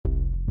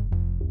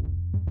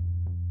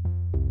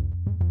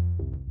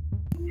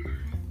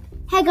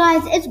Hey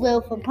guys, it's Will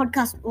from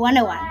Podcast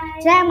 101.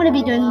 Today I'm going to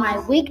be doing my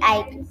Week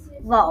 8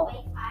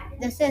 role.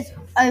 This is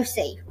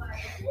OC.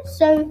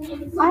 So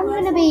I'm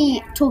going to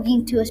be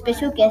talking to a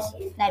special guest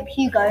named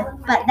Hugo,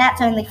 but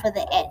that's only for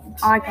the end.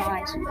 Hi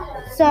guys.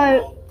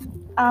 So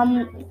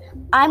I'm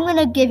going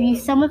to give you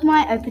some of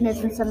my openers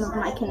and some of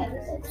my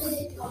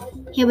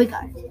connectors. Here we go.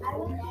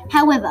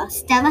 However,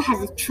 Stella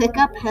has a trick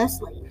up her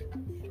sleeve.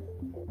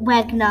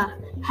 Wagner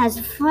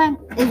is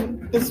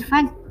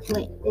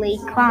frankly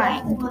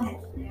crying.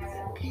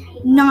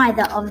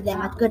 Neither of them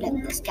are good at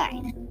this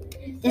game.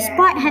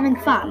 Despite having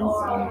fun,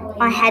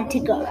 I had to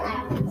go.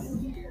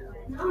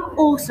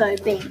 Also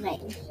being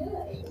mean.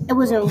 It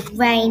was a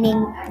rainy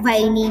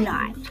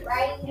night.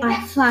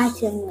 I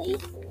frighteningly,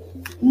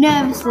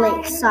 nervously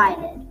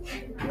excited.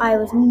 I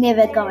was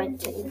never going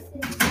to.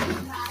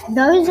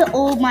 Those are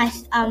all my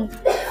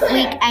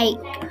Week 8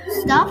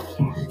 stuff.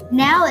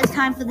 Now it's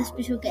time for the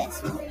special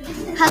guest.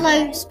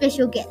 Hello,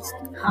 special guest.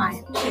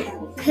 Hi.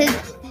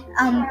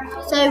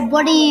 So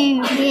what are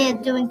you here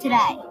doing today?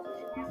 I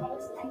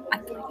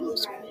thought you were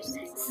supposed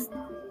to.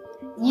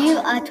 You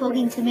are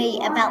talking to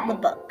me about the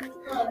book.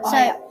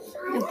 So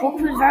The book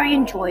was very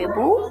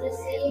enjoyable.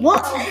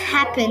 what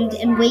happened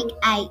in Week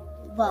 8?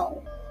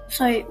 Well,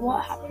 So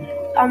what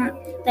happened?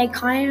 They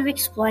kind of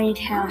explained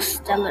how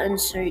Stella and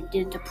Sue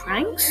did the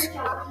pranks,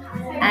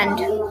 and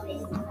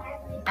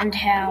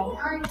how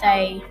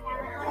they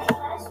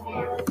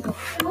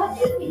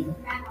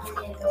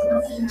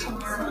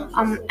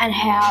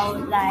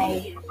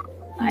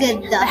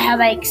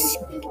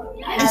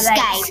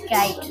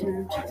escaped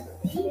and.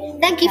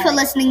 Thank you for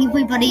listening,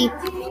 everybody.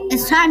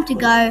 It's time to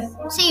go.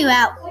 See you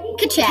out.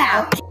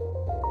 Ka-chow.